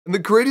And the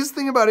greatest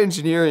thing about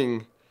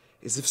engineering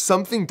is if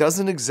something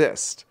doesn't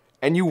exist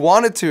and you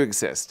want it to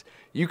exist,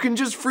 you can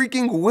just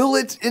freaking will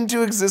it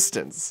into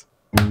existence.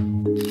 I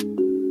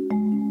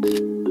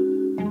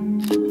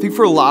think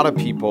for a lot of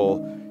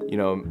people, you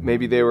know,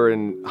 maybe they were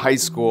in high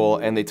school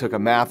and they took a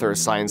math or a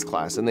science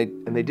class and they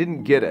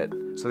didn't get it.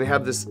 So they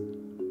have this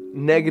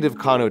negative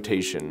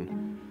connotation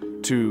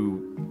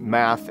to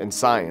math and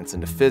science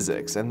and to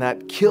physics, and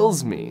that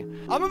kills me.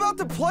 I'm about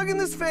to plug in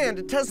this fan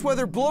to test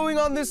whether blowing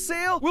on this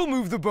sail will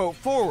move the boat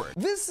forward.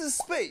 This is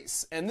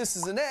space, and this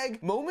is an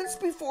egg, moments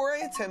before I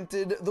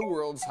attempted the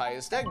world's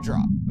highest egg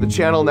drop. The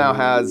channel now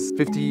has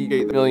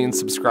 58 million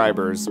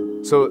subscribers,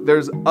 so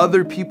there's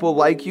other people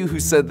like you who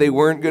said they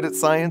weren't good at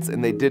science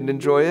and they didn't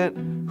enjoy it,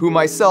 who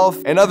myself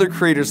and other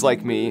creators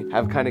like me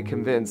have kind of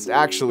convinced,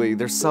 actually,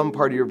 there's some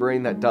part of your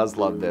brain that does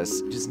love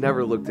this. You just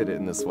never looked at it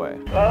in this way.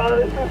 Oh,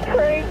 this is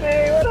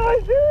crazy, what am I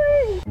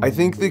doing? I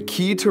think the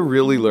key to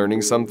really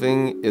learning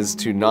something is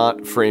to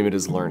not frame it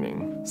as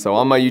learning. So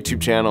on my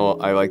YouTube channel,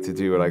 I like to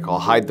do what I call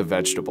hide the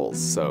vegetables.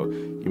 So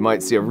you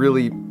might see a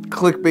really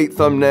clickbait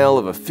thumbnail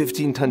of a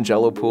 15-ton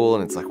Jell-O pool,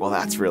 and it's like, well,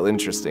 that's real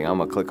interesting, I'm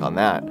gonna click on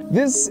that.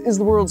 This is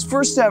the world's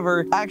first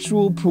ever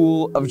actual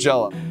pool of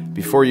Jell-O.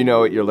 Before you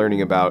know it, you're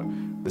learning about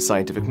the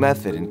scientific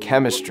method and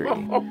chemistry.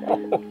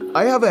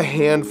 I have a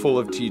handful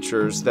of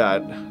teachers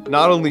that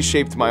not only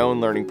shaped my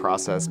own learning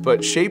process,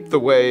 but shaped the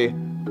way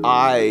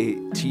I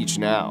teach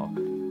now.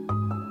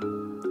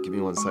 Give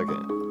me 1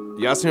 second.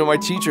 You asked me about my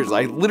teachers,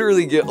 I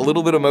literally get a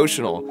little bit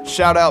emotional.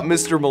 Shout out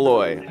Mr.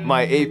 Malloy,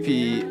 my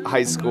AP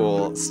high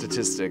school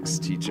statistics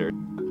teacher.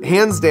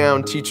 Hands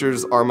down,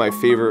 teachers are my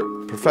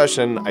favorite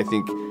profession. I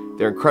think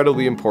they're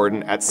incredibly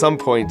important. At some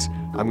point,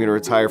 I'm gonna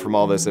retire from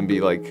all this and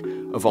be like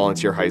a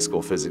volunteer high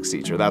school physics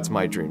teacher. That's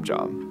my dream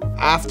job.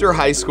 After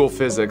high school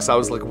physics, I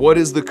was like, what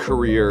is the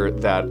career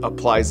that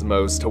applies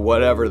most to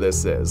whatever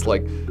this is?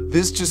 Like,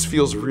 this just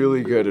feels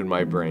really good in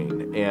my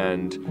brain.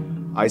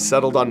 And I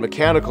settled on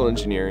mechanical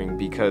engineering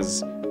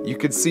because you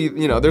could see,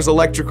 you know, there's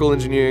electrical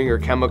engineering or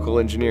chemical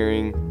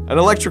engineering. An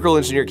electrical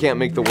engineer can't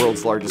make the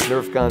world's largest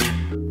Nerf gun.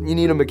 You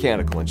need a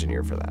mechanical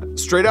engineer for that.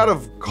 Straight out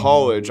of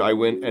college, I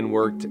went and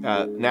worked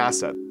at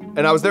NASA.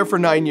 And I was there for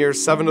 9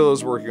 years, 7 of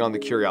those working on the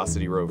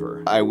Curiosity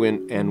rover. I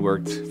went and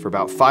worked for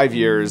about 5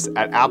 years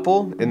at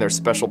Apple in their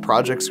special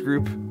projects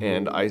group,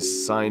 and I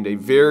signed a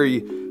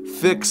very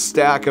thick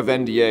stack of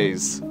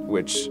NDAs,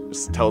 which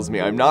tells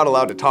me I'm not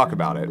allowed to talk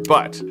about it.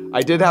 But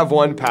I did have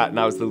one patent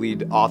I was the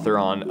lead author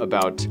on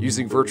about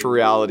using virtual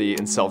reality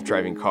in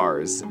self-driving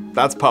cars.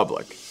 That's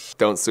public.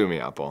 Don't sue me,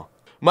 Apple.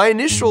 My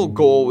initial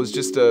goal was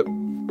just a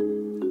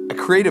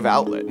creative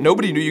outlet.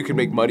 Nobody knew you could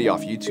make money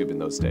off YouTube in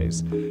those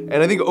days. And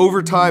I think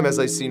over time, as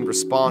I've seen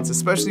response,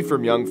 especially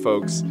from young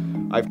folks,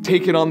 I've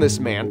taken on this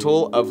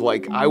mantle of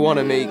like, I want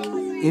to make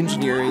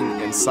engineering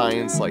and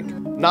science like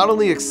not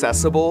only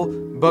accessible,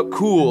 but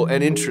cool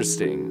and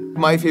interesting.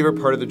 My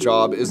favorite part of the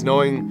job is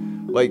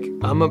knowing like,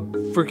 I'm a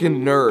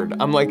freaking nerd.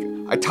 I'm like,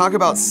 I talk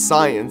about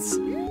science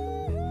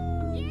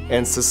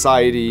and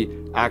society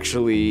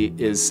actually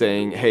is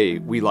saying, hey,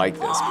 we like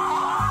this.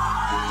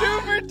 2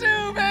 for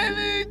 2,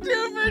 baby!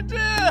 2 for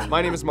 2!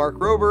 My name is Mark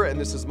Rober, and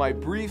this is my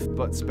brief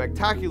but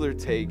spectacular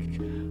take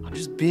on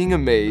just being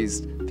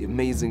amazed at the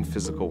amazing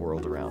physical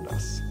world around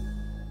us.